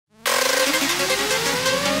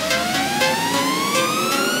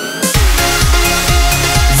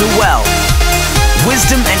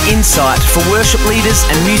wisdom and insight for worship leaders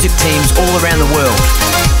and music teams all around the world.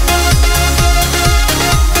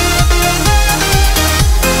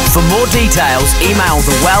 For more details, email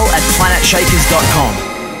thewell@planetshakers.com.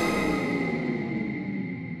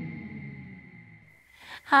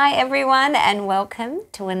 Hi everyone, and welcome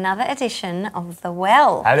to another edition of The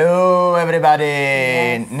Well. Hello everybody.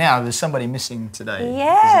 Yes. Now there's somebody missing today.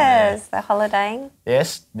 Yes, the holidaying.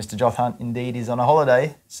 Yes, Mr. Joth Hunt indeed is on a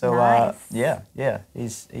holiday. So Nice.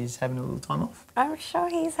 he's having a little time off. I'm sure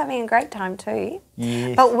he's having a great time too.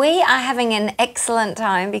 Yes. But we are having an excellent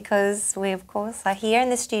time because we of course are here in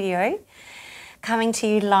the studio, coming to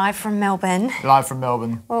you live from Melbourne. Live from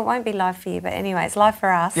Melbourne. Well, it won't be live for you, but anyway, it's live for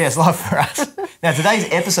us. Yeah, it's live for us. Now today's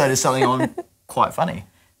episode is something on quite funny,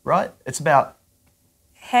 right? It's about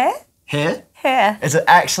Hair? hair. Hair. It's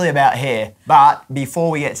actually about hair. But before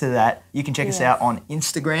we get to that, you can check us Yes. out on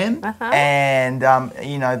Instagram and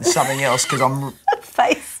there's something else because I'm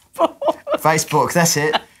Facebook. Facebook. That's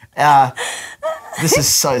it. This is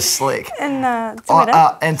so slick. And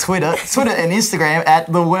Twitter. And Twitter and Instagram at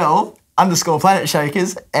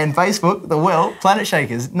 @thewell_planetshakers and Facebook, The Well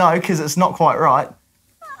Planetshakers. No, because it's not quite right.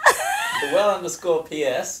 The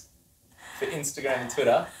Well_PS for Instagram and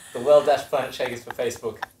Twitter. The Well-Planetshakers for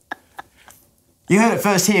Facebook. You heard it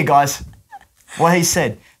first here, guys. What he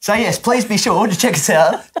said. So yes, please be sure to check us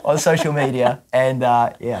out on social media. And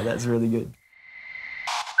that's really good.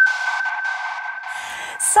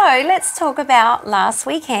 So let's talk about last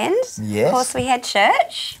weekend. Yes. Of course, we had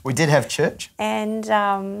church. We did have church. And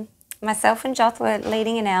myself and Joth were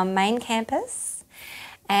leading in our main campus.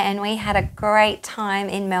 And we had a great time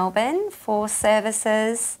in Melbourne, 4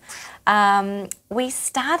 services. We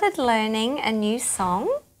started learning a new song.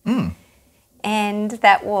 And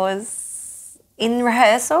that was in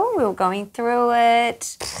rehearsal. We were going through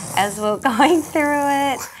it. As we were going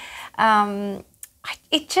through it,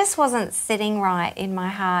 it just wasn't sitting right in my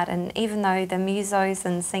heart. And even though the musos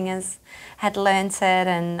and singers had learnt it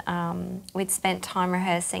and we'd spent time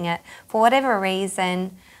rehearsing it, for whatever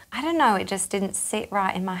reason, I don't know, it just didn't sit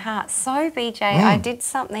right in my heart. So, BJ, I did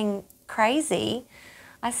something crazy.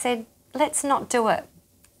 I said, let's not do it.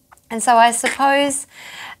 And so I suppose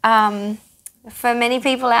for many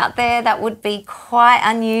people out there, that would be quite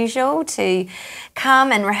unusual to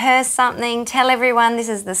come and rehearse something, tell everyone this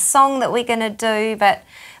is the song that we're going to do, but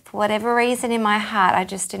for whatever reason in my heart, I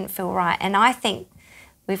just didn't feel right. And I think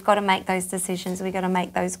we've got to make those decisions, we've got to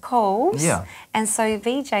make those calls. Yeah. And so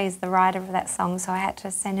VJ is the writer of that song, so I had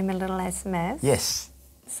to send him a little SMS. Yes.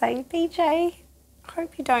 Say, VJ, I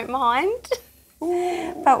hope you don't mind,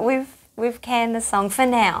 but we've canned the song for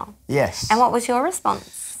now. Yes. And what was your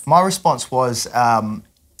response? My response was I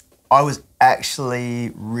was actually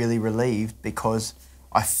really relieved because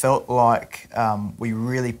I felt like we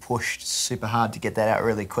really pushed super hard to get that out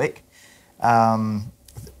really quick.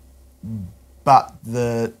 But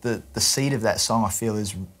the seed of that song I feel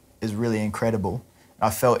is really incredible. I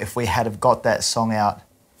felt if we had have got that song out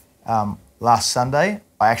last Sunday,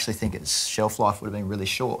 I actually think its shelf life would have been really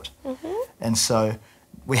short. And so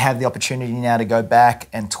we have the opportunity now to go back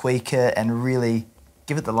and tweak it and really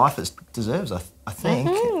give it the life it deserves, I think.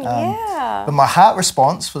 Yeah. But my heart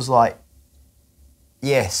response was like,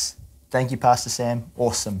 yes, thank you, Pastor Sam,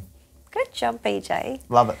 awesome. Good job, BJ.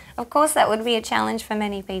 Love it. Of course, that would be a challenge for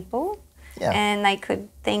many people. Yeah. And they could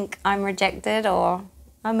think I'm rejected or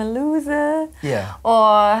I'm a loser. Yeah.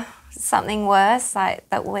 Or something worse, like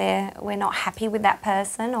that we're not happy with that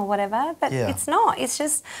person or whatever. But it's not. It's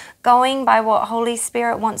just going by what Holy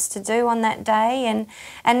Spirit wants to do on that day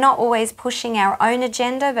and not always pushing our own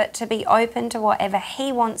agenda, but to be open to whatever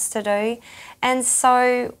He wants to do. And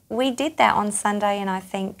so we did that on Sunday, and I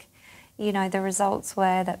think, you know, the results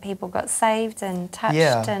were that people got saved and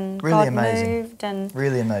touched and really God amazing. moved. And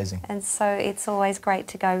Really amazing. And so it's always great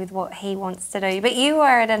to go with what He wants to do. But you were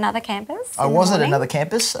at another campus? I was at another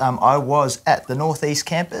campus. I was at the Northeast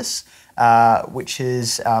campus, which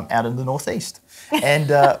is out in the Northeast.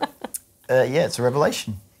 And it's a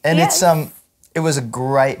revelation. And it was a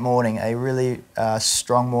great morning, a really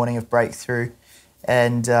strong morning of breakthrough.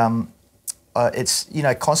 And it's, you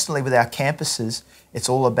know, constantly with our campuses, it's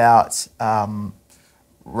all about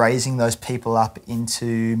raising those people up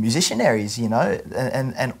into musicianaries, you know,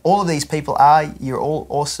 and all of these people you're all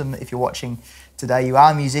awesome if you're watching today, you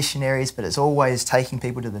are musicianaries, but it's always taking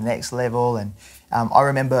people to the next level. And I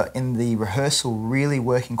remember in the rehearsal really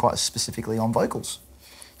working quite specifically on vocals.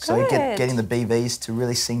 So getting the BVs to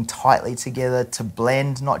really sing tightly together, to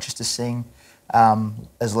blend, not just to sing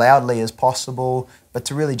as loudly as possible, but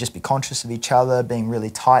to really just be conscious of each other, being really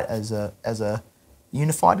tight as a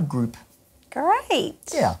unified group. Great.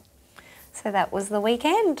 Yeah. So that was the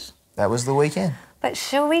weekend. That was the weekend. But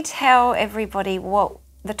shall we tell everybody what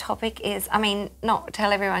the topic is? I mean, not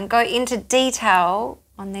tell everyone, go into detail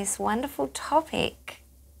on this wonderful topic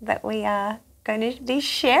that we are going to be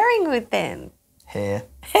sharing with them. Hair.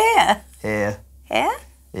 Hair. Hair. Hair?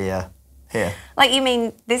 Yeah. Hair. Like you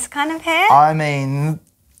mean this kind of hair? I mean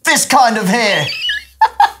this kind of hair.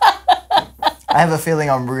 I have a feeling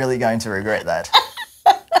I'm really going to regret that.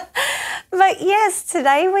 But yes,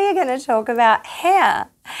 today we are going to talk about hair.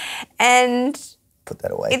 And Put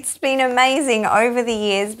that away. it's been amazing over the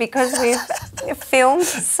years because we've filmed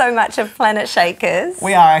so much of Planetshakers.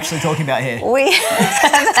 We are actually talking about hair. We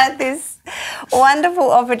have had this wonderful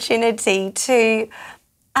opportunity to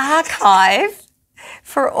archive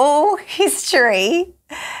for all history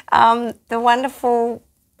the wonderful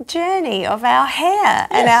journey of our hair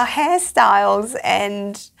and our hairstyles,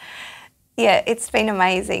 and yeah, it's been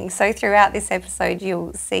amazing. So throughout this episode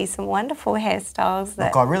you'll see some wonderful hairstyles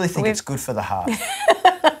that Look, I really think it's good for the heart.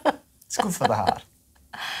 It's good for the heart.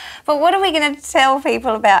 But what are we going to tell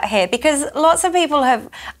people about hair? Because lots of people have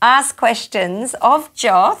asked questions of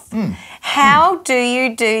Joth. How do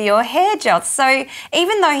you do your hair, Joth? So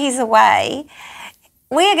even though he's away,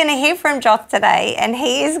 we are going to hear from Joth today, and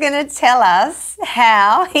he is going to tell us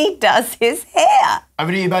how he does his hair.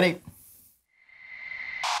 Over to you, buddy.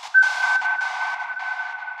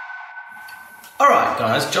 Alright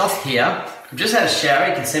guys, Joth here. I've just had a shower,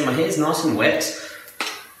 you can see my hair's nice and wet.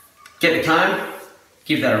 Get the comb,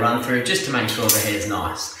 give that a run through just to make sure the hair's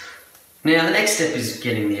nice. Now the next step is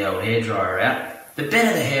getting the old hairdryer out. The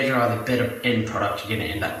better the hairdryer, the better end product you're going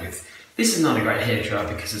to end up with. This is not a great hairdryer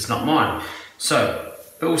because it's not mine. So,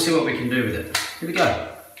 but we'll see what we can do with it. Here we go.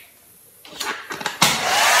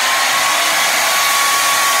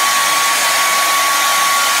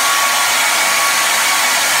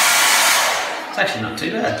 It's actually not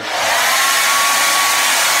too bad.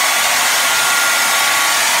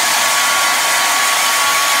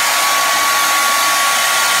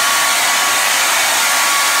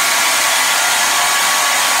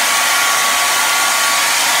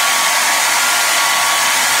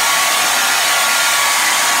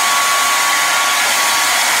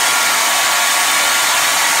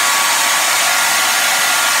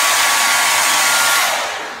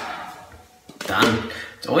 Done.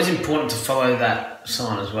 It's always important to follow that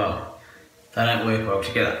sign as well. They don't work well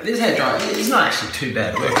together. This hairdryer is not actually too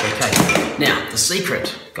bad, it works okay. Now, the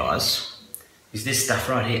secret, guys, is this stuff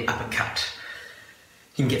right here, uppercut.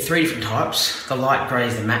 You can get 3 different types. The light grey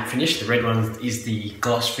is the matte finish, the red one is the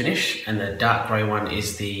gloss finish, and the dark grey one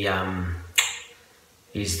is the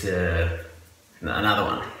another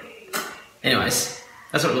one. Anyways,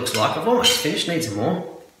 that's what it looks like. I've almost finished, need some more.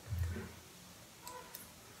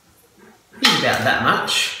 About that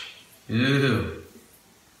much. Ooh.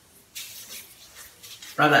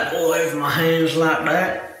 Rub that all over my hands like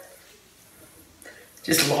that.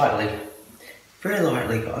 Just lightly. Very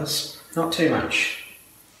lightly, guys. Not too much.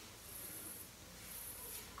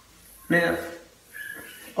 Now,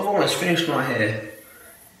 I've almost finished my hair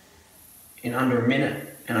in under a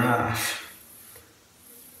minute and a half.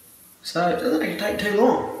 So it doesn't actually take too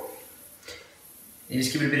long. You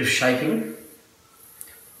just give it a bit of shaping.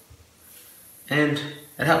 And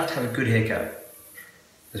it helps to have a good haircut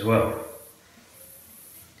as well.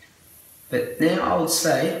 But now I would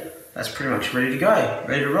say that's pretty much ready to go,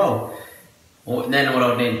 ready to roll. Then what I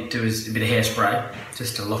would need to do is a bit of hairspray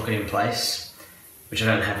just to lock it in place, which I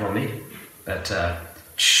don't have on me, but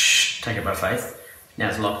take it by faith. Now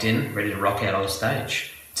it's locked in, ready to rock out on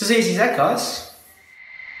stage. It's as easy as that, guys.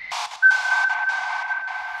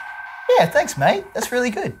 Yeah, thanks, mate. That's really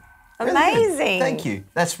good. Really Amazing. good. Thank you.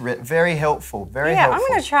 That's very helpful. Very Yeah, helpful. I'm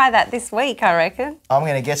going to try that this week, I reckon. I'm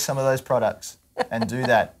going to get some of those products and do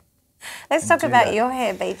that. Let's talk about that. your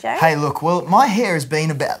hair, BJ. Hey, look, well, my hair has been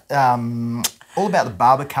about all about the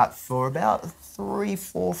barber cut for about 3,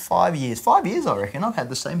 4, 5 years. 5 years, I reckon. I've had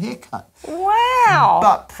the same haircut. Wow.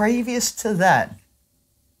 But previous to that,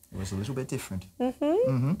 it was a little bit different.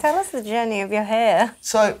 Tell us the journey of your hair.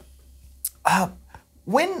 So,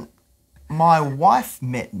 when my wife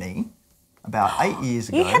met me about 8 years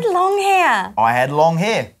ago, You had long hair. I had long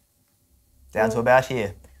hair down to about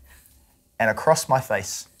here and across my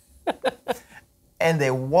face. And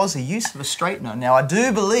there was a use of a straightener. Now, I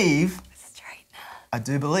do believe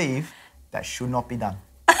that should not be done.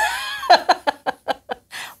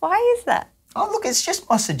 Why is that? Oh, look, it's just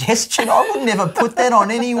my suggestion. I would never put that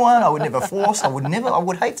on anyone. I would never force. I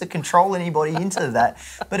would hate to control anybody into that.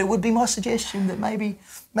 But it would be my suggestion that maybe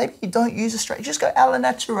you don't use a straight. Just go a la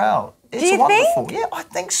natural. It's you wonderful. think? Yeah, I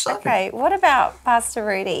think so. Okay, what about Pastor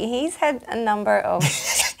Rudy? He's had a number of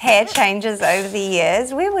hair changes over the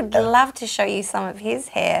years. We would love to show you some of his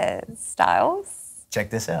hairstyles. Check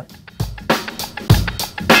this out.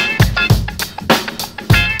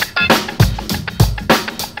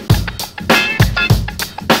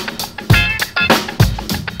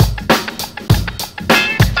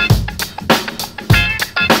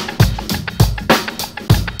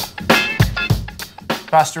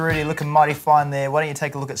 Pastor Rudy looking mighty fine there. Why don't you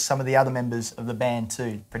take a look at some of the other members of the band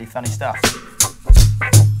too? Pretty funny stuff.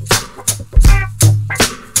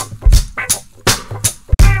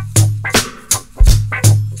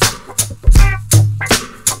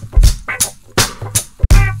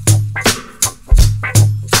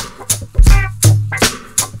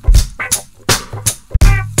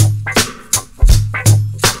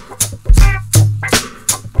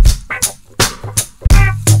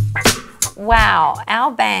 Wow,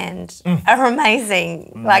 our band are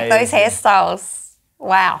amazing. Like those hairstyles.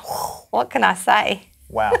 Wow. What can I say?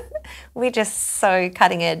 Wow. We're just so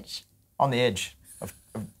cutting edge. On the edge of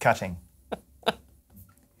cutting.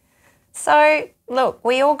 So, look,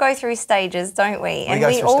 we all go through stages, don't we? And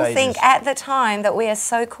we all think at the time that we are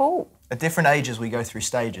so cool. At different ages, we go through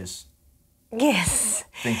stages. Yes.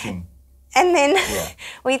 Thinking. And then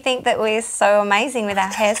we think that we're so amazing with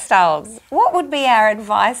our hairstyles. What would be our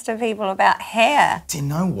advice to people about hair? Do you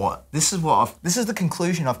know what? This is the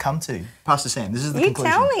conclusion I've come to. Pastor Sam, this is the You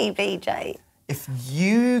conclusion. tell me, BJ. If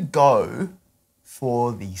you go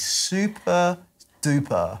for the super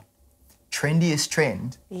duper trendiest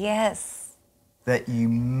trend, Yes. that you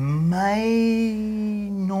may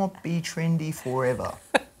not be trendy forever.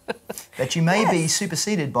 That you may be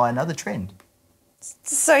superseded by another trend.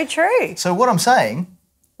 So true. So what I'm saying,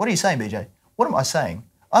 what are you saying, BJ? What am I saying?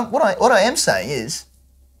 What I am saying is,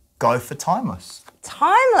 go for timeless.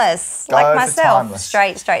 Timeless, Go like for myself. timeless.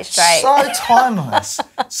 Straight. So timeless.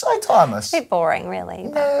 So timeless. Bit boring, really.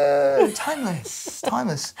 No, timeless.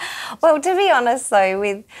 Well, to be honest, though,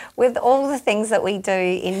 with all the things that we do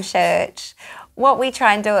in church, what we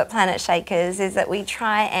try and do at Planetshakers is that we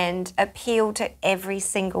try and appeal to every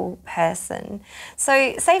single person.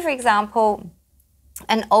 So, say for example,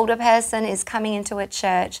 an older person is coming into a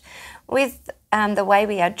church with the way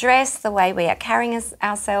we are dressed, the way we are carrying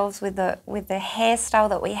ourselves, with the hairstyle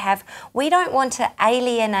that we have. We don't want to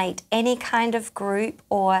alienate any kind of group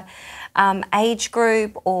or age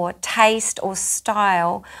group or taste or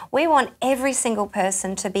style. We want every single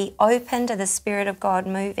person to be open to the Spirit of God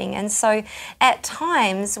moving. And so at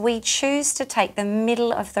times we choose to take the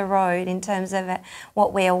middle of the road in terms of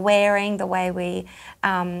what we are wearing, the way we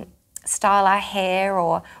style our hair,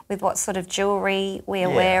 or with what sort of jewellery we're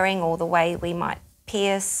wearing, or the way we might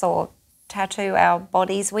pierce or tattoo our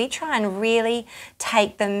bodies. We try and really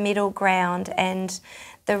take the middle ground, and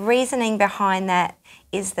the reasoning behind that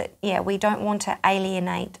is that, we don't want to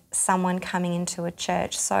alienate someone coming into a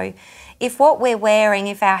church. So if what we're wearing,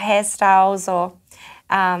 if our hairstyles or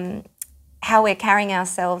how we're carrying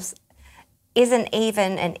ourselves isn't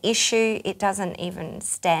even an issue, it doesn't even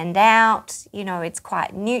stand out, it's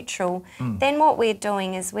quite neutral, then what we're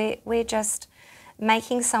doing is we're just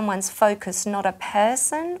making someone's focus not a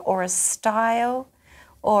person or a style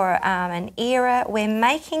or an era. We're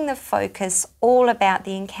making the focus all about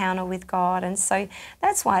the encounter with God. And so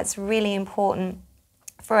that's why it's really important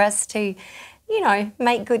for us to,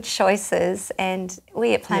 make good choices. And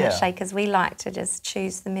we at Planetshakers, we like to just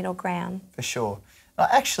choose the middle ground. For sure.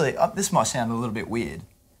 Actually, this might sound a little bit weird,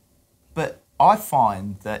 but I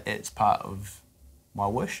find that it's part of my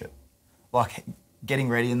worship. Like getting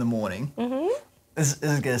ready in the morning. Mm-hmm. This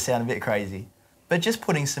is going to sound a bit crazy, but just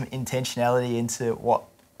putting some intentionality into what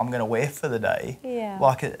I'm going to wear for the day,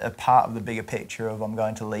 like a part of the bigger picture of I'm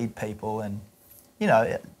going to lead people, and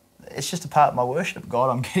it's just a part of my worship. God,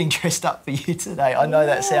 I'm getting dressed up for you today. I know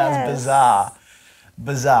that sounds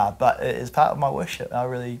bizarre, but it is part of my worship. I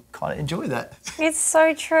really kind of enjoy that. It's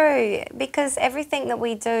so true, because everything that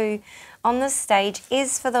we do on the stage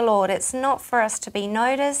is for the Lord. It's not for us to be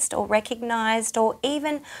noticed or recognised or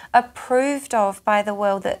even approved of by the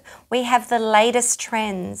world, that we have the latest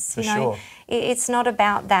trends. For sure. It's not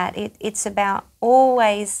about that. It's about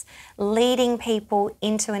always leading people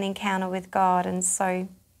into an encounter with God. And so,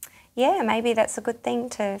 maybe that's a good thing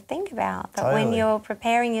to think about, that when you're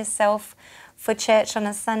preparing yourself for church on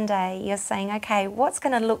a Sunday, you're saying, okay, what's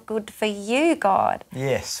going to look good for you, God?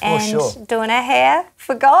 Yes, for sure. And doing our hair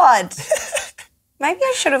for God. Maybe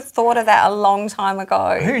I should have thought of that a long time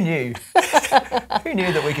ago. Who knew? Who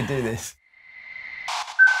knew that we could do this?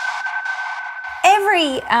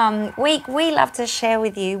 Every week we love to share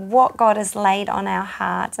with you what God has laid on our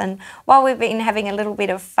hearts, and while we've been having a little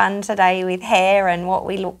bit of fun today with hair and what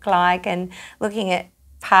we look like and looking at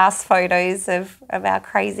past photos of our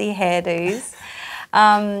crazy hairdos,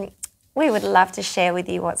 we would love to share with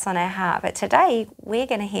you what's on our heart. But today we're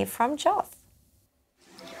going to hear from Joth.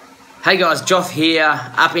 Hey guys, Joth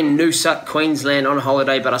here, up in Noosa, Queensland on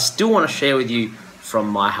holiday, but I still want to share with you from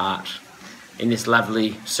my heart in this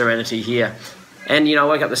lovely serenity here. And you know, I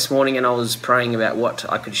woke up this morning and I was praying about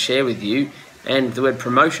what I could share with you, and the word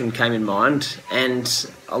promotion came in mind,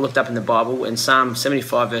 and I looked up in the Bible, and Psalm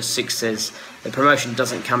 75 verse 6 says that promotion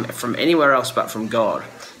doesn't come from anywhere else but from God.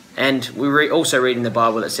 And we also read in the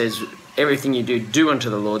Bible that says everything you do, do unto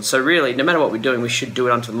the Lord. So really, no matter what we're doing, we should do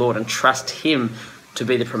it unto the Lord and trust Him to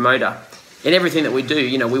be the promoter. In everything that we do,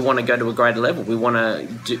 you know, we want to go to a greater level. We want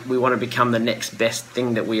to become the next best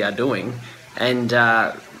thing that we are doing, and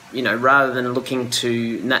you know, rather than looking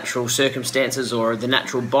to natural circumstances or the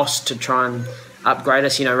natural boss to try and upgrade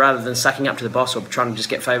us, you know, rather than sucking up to the boss or trying to just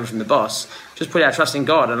get favour from the boss, just put our trust in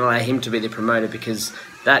God and allow Him to be the promoter, because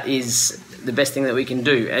that is the best thing that we can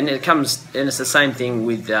do. And it's the same thing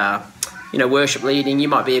with you know, worship leading. You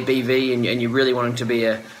might be a BV and you're really wanting to be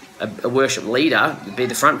a worship leader, be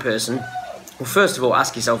the front person. Well, first of all,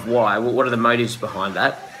 ask yourself why. Well, what are the motives behind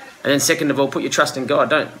that? And then second of all, put your trust in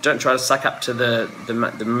God. Don't try to suck up to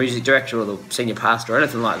the music director or the senior pastor or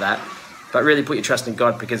anything like that, but really put your trust in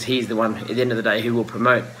God, because He's the one at the end of the day who will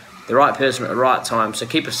promote the right person at the right time. So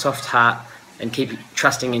keep a soft heart and keep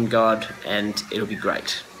trusting in God, and it'll be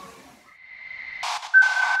great.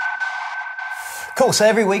 Cool. So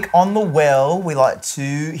every week on The Well, we like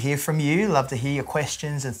to hear from you. Love to hear your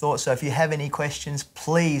questions and thoughts. So if you have any questions,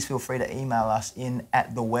 please feel free to email us in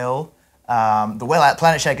at The Well.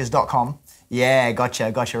 thewell@planetshakers.com. Yeah,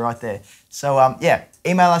 gotcha right there. So yeah,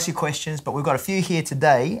 email us your questions, but we've got a few here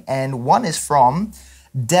today, and one is from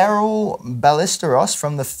Daryl Ballesteros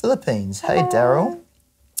from the Philippines. Hey Daryl.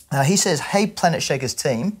 He says, hey Planet Shakers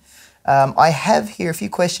team, I have here a few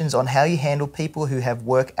questions on how you handle people who have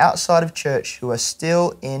work outside of church who are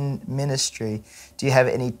still in ministry. Do you have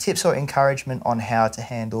any tips or encouragement on how to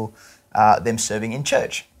handle them serving in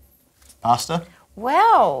church? Pastor?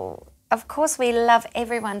 Well, of course, we love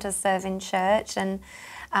everyone to serve in church, and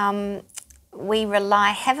we rely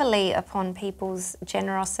heavily upon people's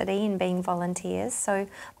generosity in being volunteers. So,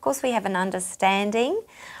 of course, we have an understanding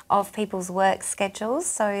of people's work schedules,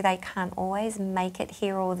 so they can't always make it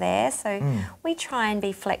here or there. So we try and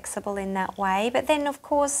be flexible in that way. But then, of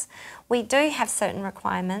course, we do have certain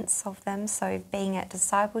requirements of them. So being at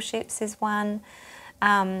discipleships is one.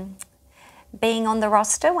 Being on the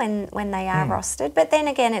roster when they are rostered. But then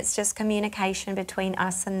again, it's just communication between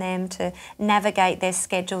us and them to navigate their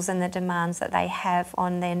schedules and the demands that they have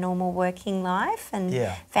on their normal working life and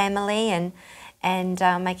family, and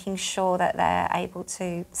making sure that they're able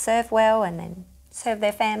to serve well and then serve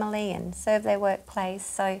their family and serve their workplace.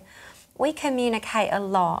 So we communicate a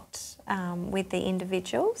lot with the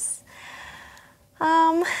individuals.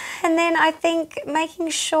 And then I think making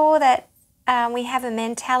sure that we have a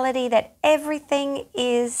mentality that everything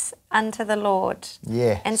is unto the Lord.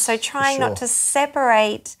 Yeah. And so trying not to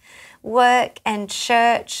separate work and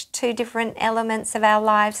church, two different elements of our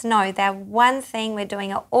lives. No, they're one thing. We're doing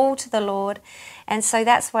it all to the Lord. And so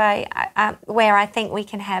that's where I think we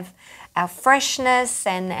can have our freshness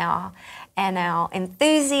and our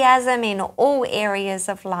enthusiasm in all areas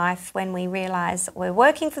of life when we realise we're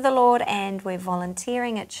working for the Lord and we're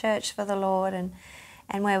volunteering at church for the Lord, and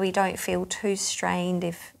where we don't feel too strained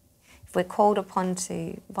if we're called upon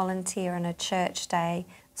to volunteer on a church day.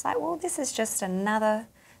 It's like, well, this is just another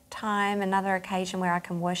time, another occasion where I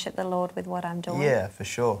can worship the Lord with what I'm doing. Yeah, for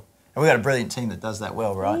sure. And we've got a brilliant team that does that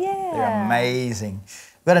well, right? Yeah. They're amazing.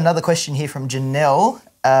 We've got another question here from Janelle,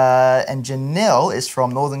 and Janelle is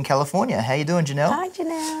from Northern California. How you doing, Janelle? Hi,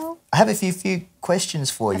 Janelle. I have a few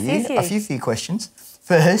questions for you. A few questions.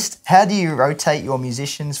 First, how do you rotate your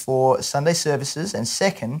musicians for Sunday services? And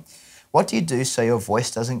second, what do you do so your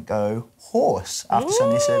voice doesn't go hoarse after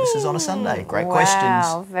Sunday services on a Sunday? Great questions.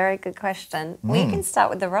 Wow, very good question. We can start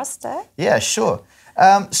with the roster. Yeah, sure.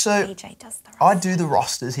 So DJ does the roster. I do the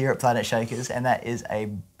rosters here at Planet Shakers, and that is a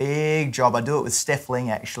big job. I do it with Steph Ling,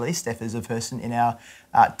 actually. Steph is a person in our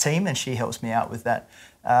team, and she helps me out with that.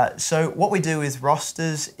 So what we do with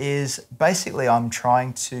rosters is basically I'm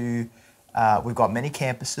trying to... we've got many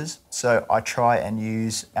campuses, so I try and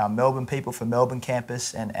use our Melbourne people for Melbourne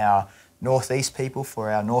campus and our Northeast people for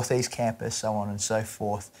our Northeast campus, so on and so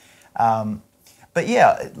forth. But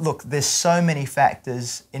yeah, look, there's so many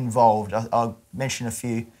factors involved. I'll mention a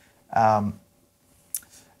few.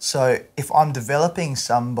 So if I'm developing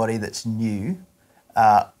somebody that's new,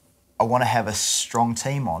 I want to have a strong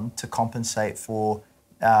team on to compensate for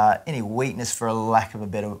any weakness, for a lack of a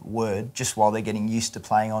better word, just while they're getting used to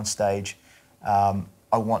playing on stage.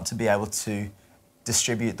 I want to be able to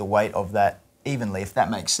distribute the weight of that evenly, if that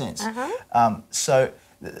makes sense. So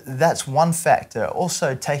that's one factor.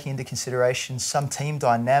 Also taking into consideration some team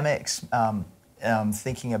dynamics,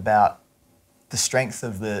 thinking about the strength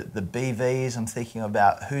of the BVs, I'm thinking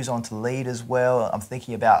about who's on to lead as well, I'm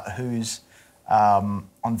thinking about who's on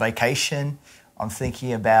vacation, I'm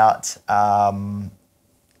thinking about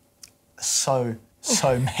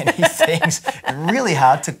so many things. Really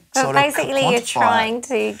hard to But sort of basically, you're quantify. trying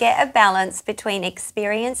to get a balance between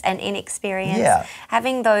experience and inexperience. Yeah.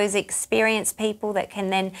 Having those experienced people that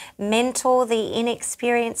can then mentor the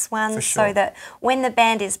inexperienced ones, For sure. so that when the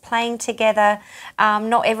band is playing together,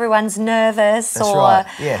 not everyone's nervous That's or right,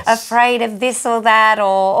 yes. afraid of this or that,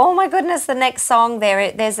 or oh my goodness, the next song.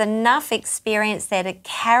 There's enough experience there to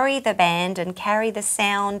carry the band and carry the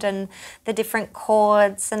sound and the different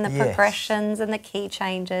chords and the Yes. progressions and the key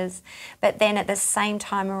changes, but then at the same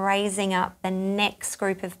time raising up the next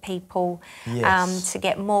group of people Yes. to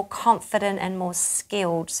get more confident and more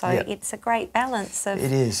skilled. So Yeah. it's a great balance of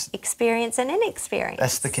It is. experience and inexperience.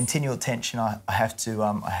 That's the continual tension I have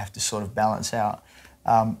to sort of balance out.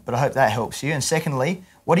 But I hope that helps you. And secondly,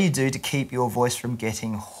 what do you do to keep your voice from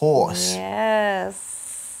getting hoarse?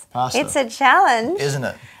 Yes. Pastor, It's a challenge. isn't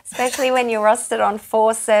it? Especially when you're rostered on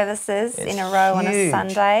 4 services It's in a row on a huge.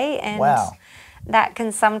 Sunday. And Wow. that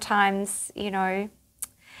can sometimes,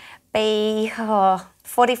 be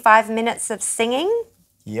 45 minutes of singing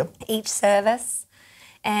Yep. each service.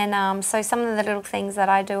 And so some of the little things that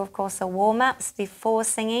I do, of course, are warm-ups before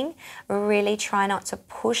singing. Really try not to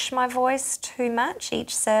push my voice too much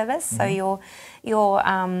each service. So you're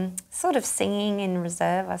sort of singing in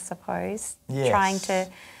reserve, I suppose. Yes. Trying to,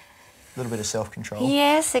 A little bit of self-control.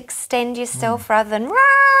 yes, extend yourself rather than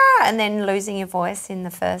rah, and then losing your voice in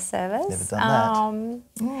the first service. Never done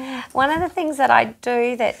that. One of the things that I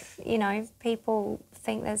do that, people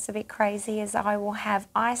think that's a bit crazy is I will have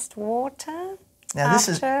iced water. Now this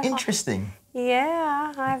is after- interesting.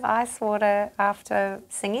 Yeah, I have ice water after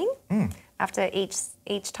singing. After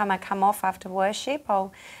each time I come off after worship,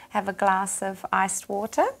 I'll have a glass of iced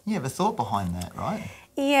water. You have a thought behind that, right?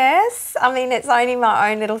 Yes, I mean, it's only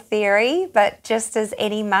my own little theory, but just as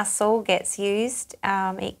any muscle gets used,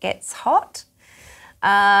 it gets hot.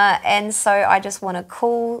 And so I just want to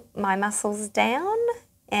cool my muscles down,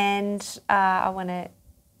 and I want to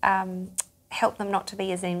help them not to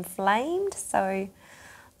be as inflamed. So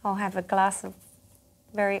I'll have a glass of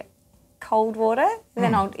very cold water, and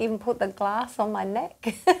then I'll even put the glass on my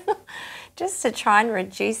neck just to try and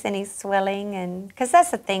reduce any swelling. And because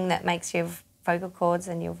that's the thing that makes your vocal cords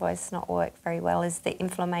and your voice not work very well, is the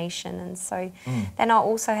inflammation. And so then I'll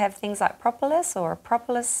also have things like propolis or a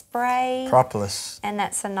propolis spray. Propolis. And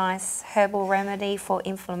that's a nice herbal remedy for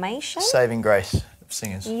inflammation. Saving grace of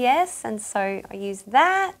singers. Yes, and so I use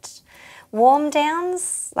that. Warm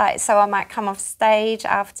downs, so I might come off stage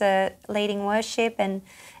after leading worship and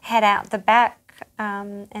head out the back,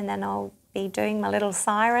 and then I'll be doing my little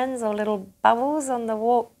sirens or little bubbles on the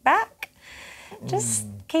walk back. Just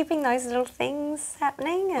keeping those little things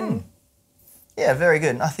happening. And Yeah, very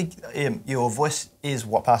good. And I think your voice is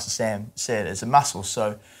what Pastor Sam said, it's a muscle.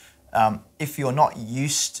 So if you're not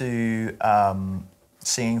used to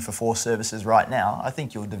singing for 4 services right now, I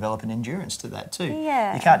think you'll develop an endurance to that too.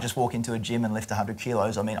 Yeah. You can't just walk into a gym and lift 100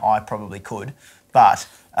 kilos. I mean, I probably could, but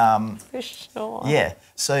for sure. yeah.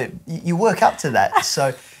 So you work up to that.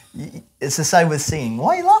 So it's the same with singing.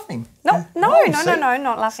 Why are you laughing? No, see?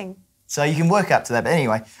 not laughing. So you can work up to that. But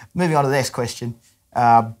anyway, moving on to the next question.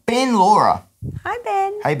 Ben Laura. Hi,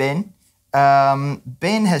 Ben. Hey, Ben.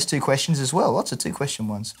 Ben has 2 questions as well. Lots of 2-question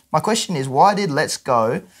ones. My question is, why did Let's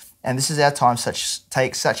Go, and This Is Our Time,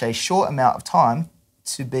 take such a short amount of time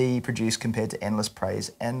to be produced compared to Endless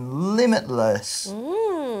Praise and Limitless?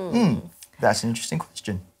 That's an interesting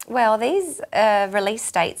question. Well, these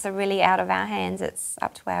release dates are really out of our hands. It's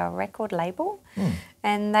up to our record label,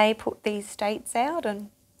 and they put these dates out, and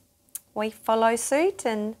we follow suit.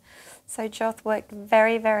 And so Joth worked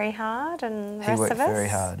very, very hard, and the He rest worked of us very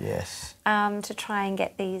hard, yes. to try and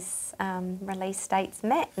get these release dates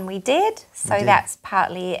met, and we did. So did. that's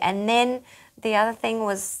partly it. And then the other thing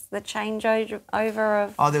was the changeover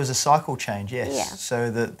of. Oh, there was a cycle change, yes. Yeah.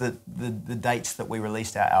 So the dates that we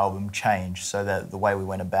released our album changed, so that the way we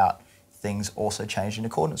went about things also changed in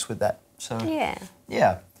accordance with that. So Yeah.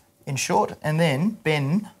 yeah. in short. And then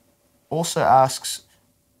Ben also asks,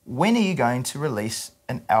 when are you going to release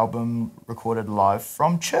an album recorded live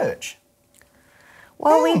from church?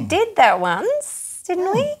 Well, we did that once,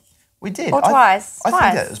 didn't we? We did. Or twice? I think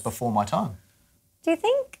Twice. that was before my time. Do you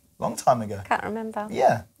think? Long time ago. Can't remember.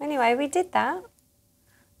 Yeah. Anyway, we did that.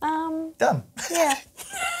 Done. Yeah.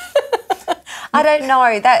 I don't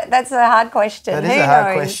know. That's a hard question. That is Who a hard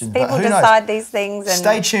knows? question, but People who knows? decide these things. And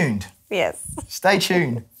Stay tuned. Yes. Stay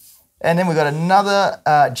tuned. And then we've got another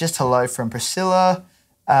just hello from Priscilla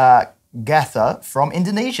Gatha from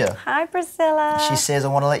Indonesia. Hi, Priscilla. She says, I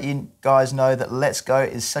want to let you guys know that Let's Go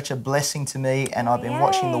is such a blessing to me, and I've been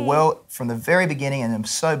watching the Yay. Well from the very beginning and I'm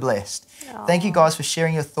so blessed. Thank you guys for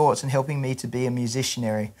sharing your thoughts and helping me to be a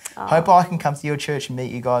musicianary. Hope I can come to your church and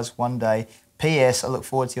meet you guys one day. P.S. I look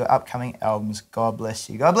forward to your upcoming albums. God bless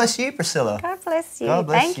you. God bless you, Priscilla. God bless you. God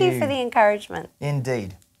bless Thank you for the encouragement.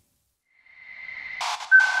 Indeed.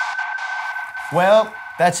 Well,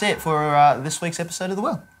 that's it for this week's episode of The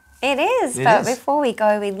Well. It is, It but is. before we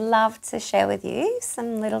go, we'd love to share with you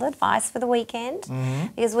some little advice for the weekend Mm-hmm.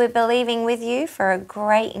 because we're believing with you for a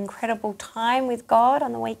great, incredible time with God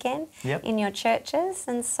on the weekend Yep. in your churches.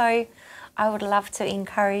 And so I would love to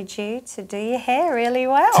encourage you to do your hair really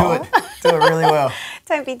well. Do it. Do it really well.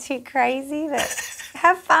 Don't be too crazy, but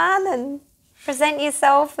have fun and present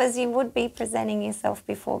yourself as you would be presenting yourself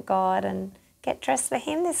before God and get dressed for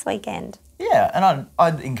Him this weekend. Yeah, and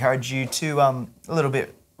I'd encourage you to, a little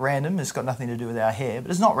bit random, it's got nothing to do with our hair, but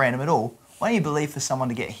it's not random at all. Why don't you believe for someone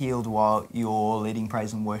to get healed while you're leading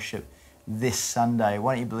praise and worship this Sunday?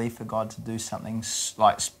 Why don't you believe for God to do something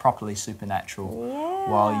like properly supernatural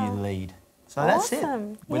while you lead? So that's it.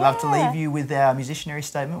 Awesome. We'd love to Yeah. leave you with our musicianary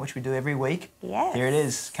statement, which we do every week. Yes. Here it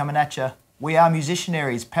is, coming at you. We are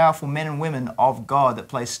musicianaries, powerful men and women of God that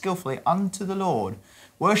play skillfully unto the Lord,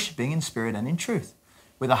 worshipping in spirit and in truth.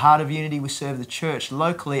 With a heart of unity, we serve the church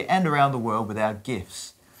locally and around the world with our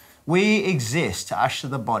gifts. We exist to usher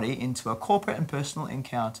the body into a corporate and personal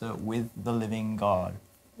encounter with the living God.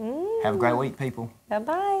 Have a great week, people.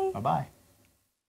 Bye-bye. Bye-bye.